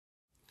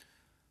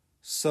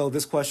So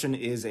this question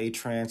is a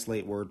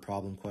translate word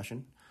problem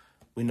question.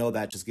 We know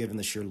that just given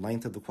the sheer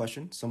length of the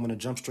question. So I'm going to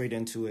jump straight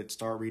into it,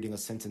 start reading a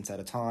sentence at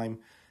a time,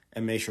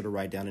 and make sure to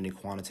write down any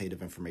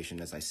quantitative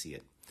information as I see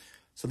it.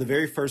 So the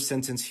very first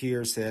sentence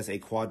here says a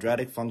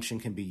quadratic function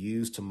can be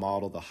used to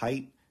model the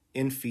height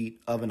in feet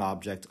of an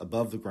object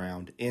above the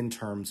ground in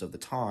terms of the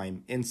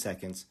time in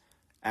seconds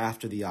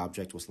after the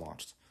object was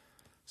launched.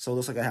 So it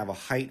looks like I have a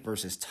height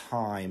versus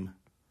time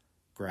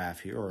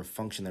graph here, or a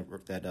function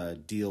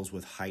that deals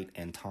with height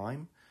and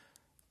time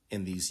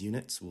in these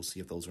units. We'll see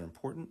if those are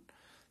important.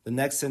 The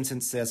next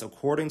sentence says,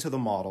 according to the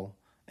model,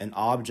 an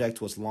object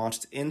was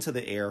launched into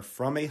the air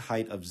from a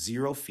height of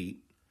 0 feet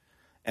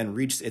and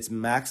reached its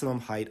maximum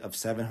height of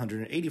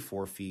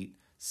 784 feet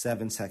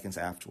 7 seconds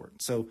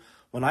afterward. So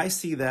when I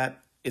see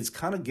that, it's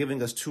kind of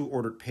giving us two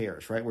ordered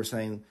pairs, right? We're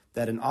saying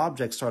that an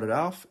object started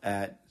off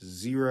at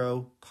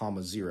 0,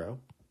 0,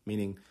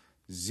 meaning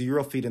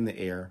 0 feet in the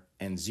air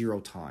and 0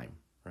 time,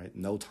 right?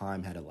 No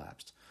time had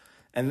elapsed.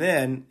 And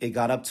then it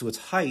got up to its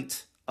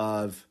height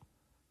of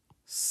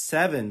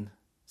 7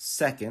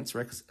 seconds,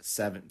 right? Because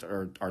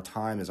our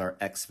time is our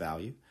x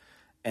value.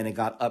 And it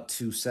got up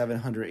to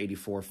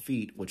 784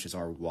 feet, which is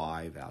our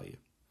y value.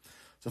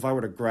 So if I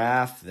were to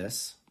graph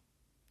this,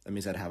 that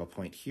means I'd have a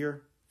point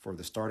here for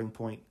the starting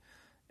point,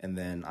 and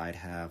then I'd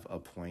have a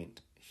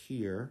point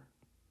here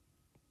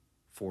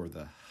for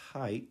the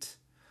height.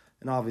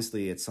 And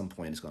obviously, at some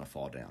point, it's going to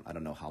fall down. I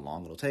don't know how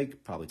long it'll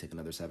take, probably take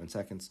another 7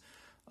 seconds.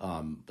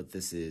 But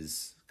this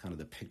is kind of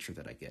the picture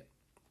that I get.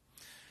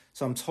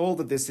 So I'm told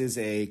that this is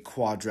a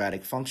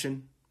quadratic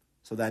function.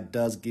 So that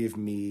does give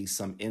me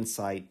some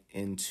insight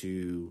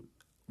into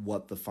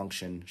what the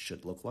function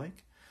should look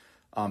like,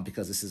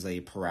 because this is a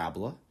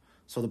parabola.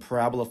 So the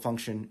parabola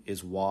function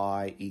is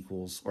y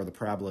equals, or the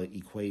parabola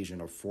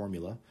equation or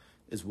formula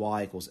is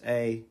y equals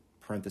a,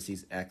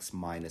 parentheses x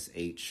minus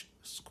h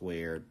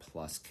squared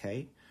plus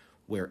k,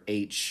 where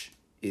h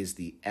is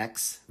the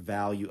x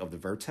value of the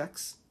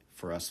vertex.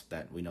 For us,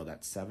 that we know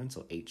that's 7,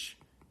 so h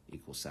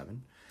equals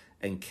 7.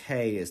 And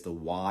k is the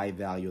y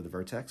value of the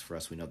vertex. For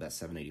us, we know that's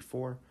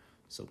 784.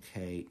 So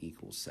k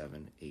equals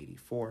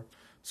 784.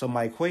 So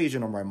my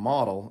equation or my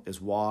model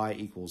is y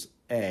equals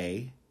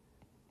a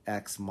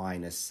x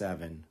minus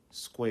 7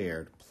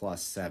 squared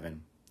plus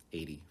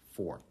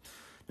 784.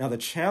 Now the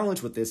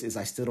challenge with this is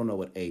I still don't know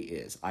what a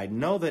is. I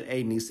know that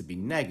a needs to be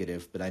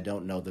negative, but I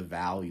don't know the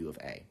value of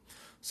a.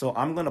 So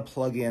I'm going to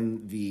plug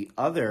in the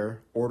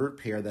other ordered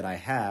pair that I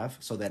have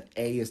so that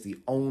a is the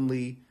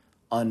only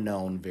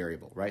unknown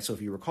variable, right? So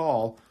if you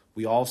recall,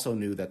 we also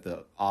knew that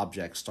the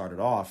object started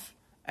off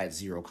at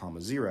 0,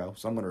 0.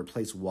 So I'm going to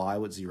replace y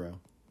with 0,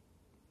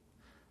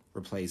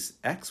 replace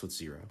x with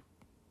 0,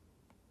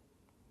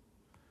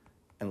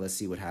 and let's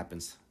see what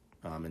happens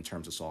in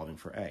terms of solving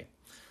for a.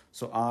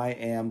 So I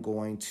am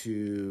going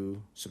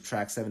to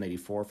subtract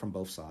 784 from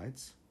both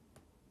sides.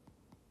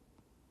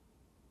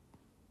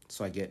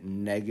 So I get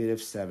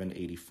negative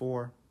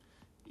 784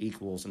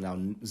 equals, now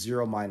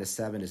 0 minus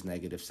 7 is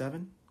negative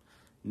 7.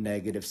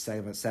 Negative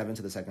 7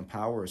 to the second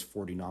power is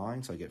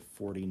 49, so I get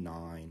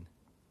 49a.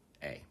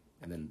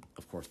 And then,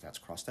 of course, that's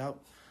crossed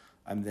out.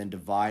 I'm then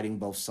dividing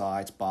both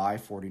sides by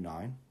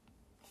 49.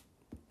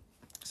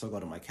 So I go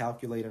to my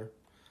calculator,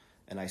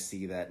 and I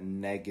see that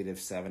negative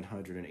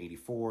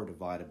 784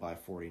 divided by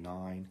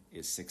 49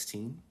 is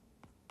 16.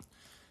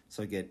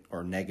 So I get,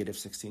 or negative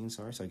 16,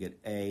 sorry. So I get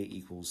a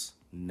equals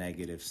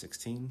negative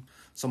 16.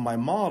 So my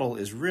model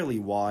is really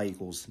y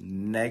equals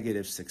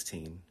negative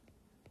 16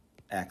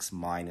 x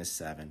minus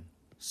 7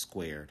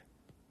 squared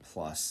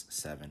plus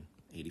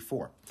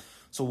 784.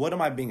 So what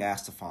am I being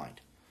asked to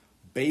find?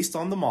 Based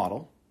on the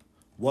model,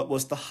 what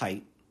was the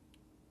height,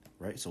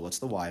 right? So what's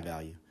the y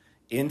value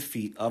in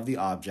feet of the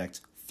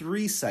object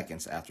 3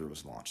 seconds after it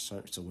was launched?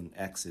 So when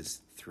x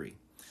is 3.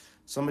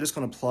 So I'm just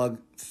going to plug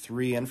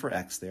 3 in for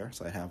x there.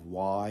 So I have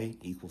y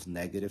equals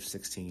negative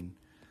 16.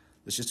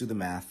 Let's just do the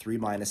math. 3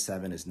 minus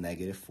 7 is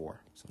negative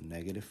 4. So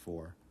negative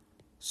 4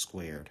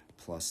 squared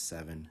plus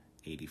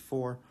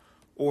 784.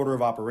 Order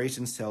of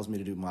operations tells me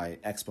to do my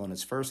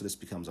exponents first, so this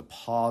becomes a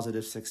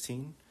positive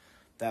 16.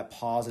 That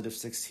positive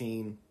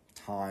 16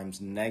 times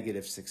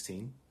negative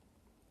 16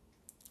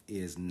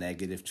 is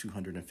negative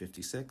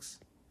 256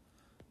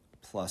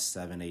 plus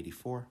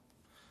 784.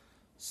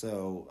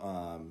 So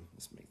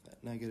let's make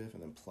that negative,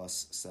 and then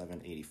plus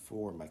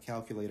 784 in my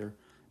calculator.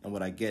 And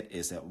what I get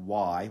is that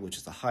y, which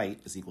is the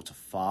height, is equal to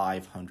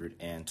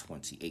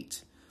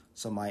 528.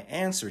 So my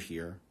answer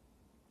here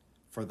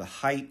for the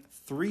height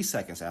 3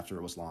 seconds after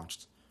it was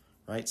launched,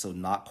 right? So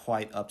not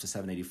quite up to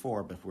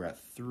 784, but if we're at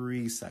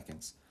 3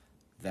 seconds,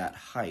 that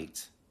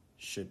height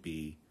should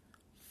be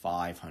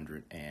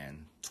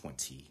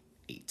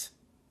 528.